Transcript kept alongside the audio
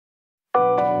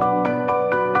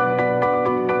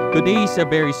Today is a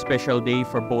very special day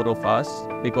for both of us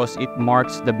because it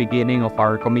marks the beginning of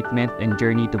our commitment and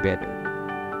journey together.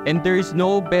 And there is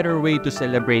no better way to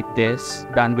celebrate this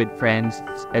than with friends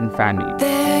and family.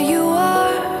 There you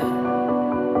are,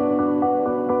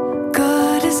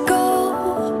 good as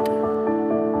gold,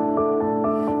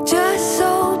 just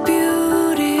so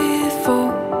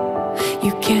beautiful,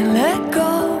 you can't let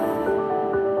go.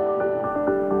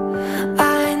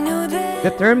 I knew that.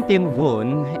 The term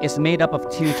Tinghun is made up of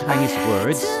two Chinese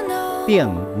words.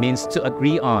 Ting means to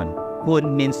agree on,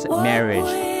 Hun means marriage.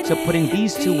 So putting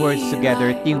these two words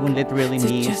together, Tinghun literally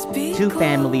means two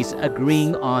families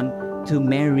agreeing on to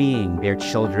marrying their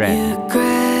children.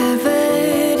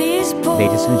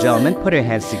 Ladies and gentlemen, put your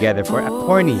hands together for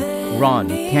attorney Ron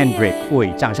Kendrick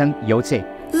Uy. 掌声有请。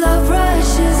 Love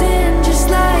rushes in just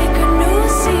like a new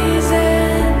season.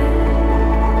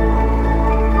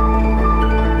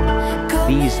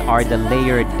 These are the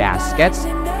layered baskets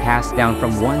passed down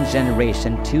from one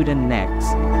generation to the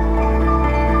next.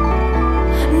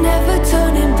 Never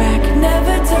turning back,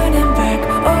 never turning back.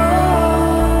 Oh,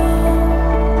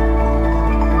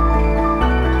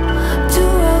 two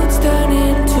roads turn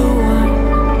into one.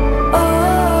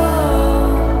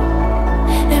 Oh,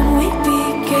 and we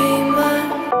became one.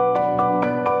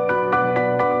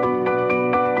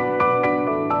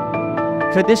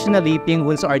 Traditionally,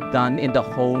 Tinghuns are done in the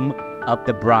home of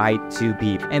the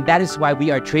bride-to-be. And that is why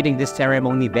we are treating this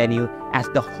ceremony venue as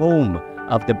the home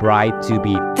of the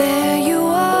bride-to-be. There you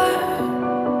are,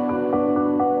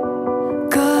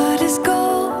 good as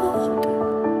gold,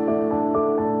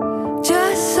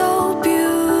 just so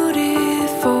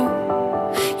beautiful,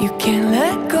 you can't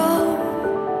let go.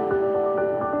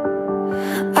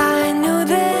 I knew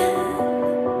then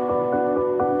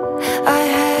I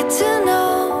had to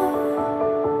know,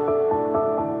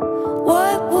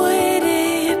 what would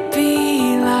it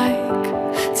be like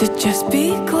to just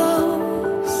be close?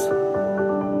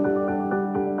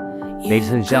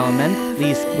 Ladies and gentlemen,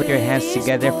 please put your hands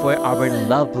together for our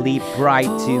lovely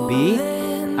bride-to-be,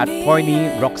 attorney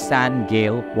Roxanne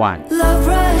Gale 1. Love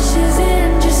rushes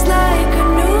in just like a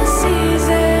new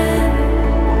season.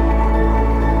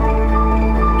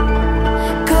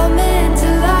 Coming to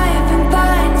life and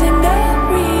finding a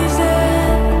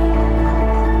reason.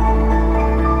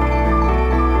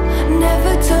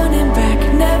 Never turning back,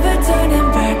 never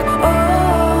turning back. Oh,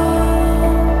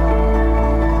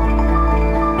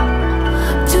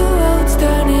 two roads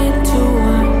turn into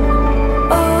one.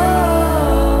 Oh,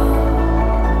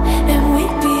 and we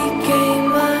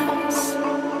became us.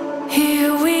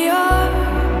 Here we are,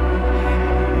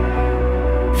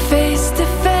 face to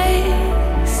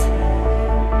face.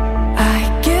 I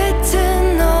get to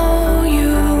know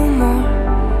you more,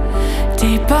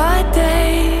 day by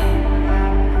day,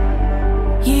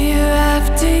 year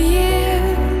after year.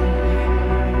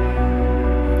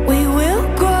 We will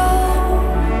grow.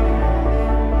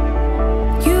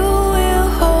 You will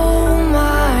hold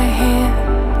my hand,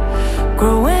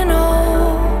 growing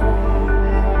old.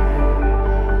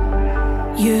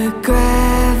 Your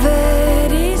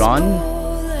gravity's Ron,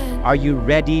 pulling. are you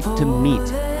ready to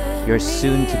meet your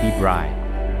soon-to-be bride?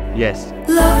 Yes.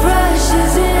 Love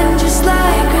rushes in just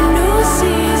like a new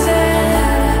season.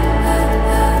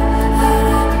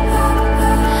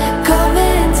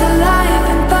 Coming to life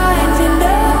and finding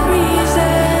a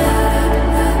reason.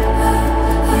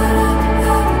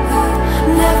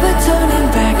 Never turning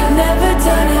back, never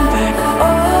turning back. Oh,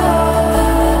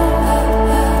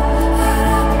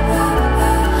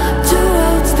 two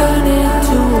roads turn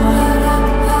into one.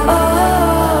 Oh,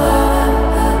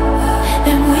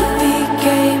 and we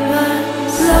became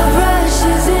us. Love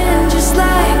rushes in just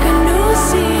like a new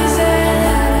season.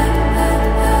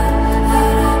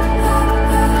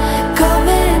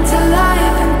 Coming to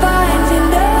life and finding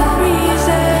a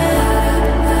reason.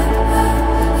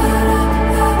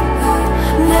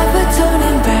 Never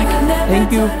turning back, never. Thank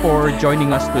you for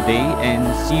joining us today and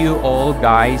see you all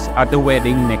guys at the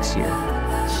wedding next year.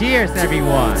 Cheers,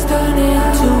 everyone! Turn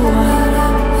into one.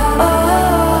 Oh.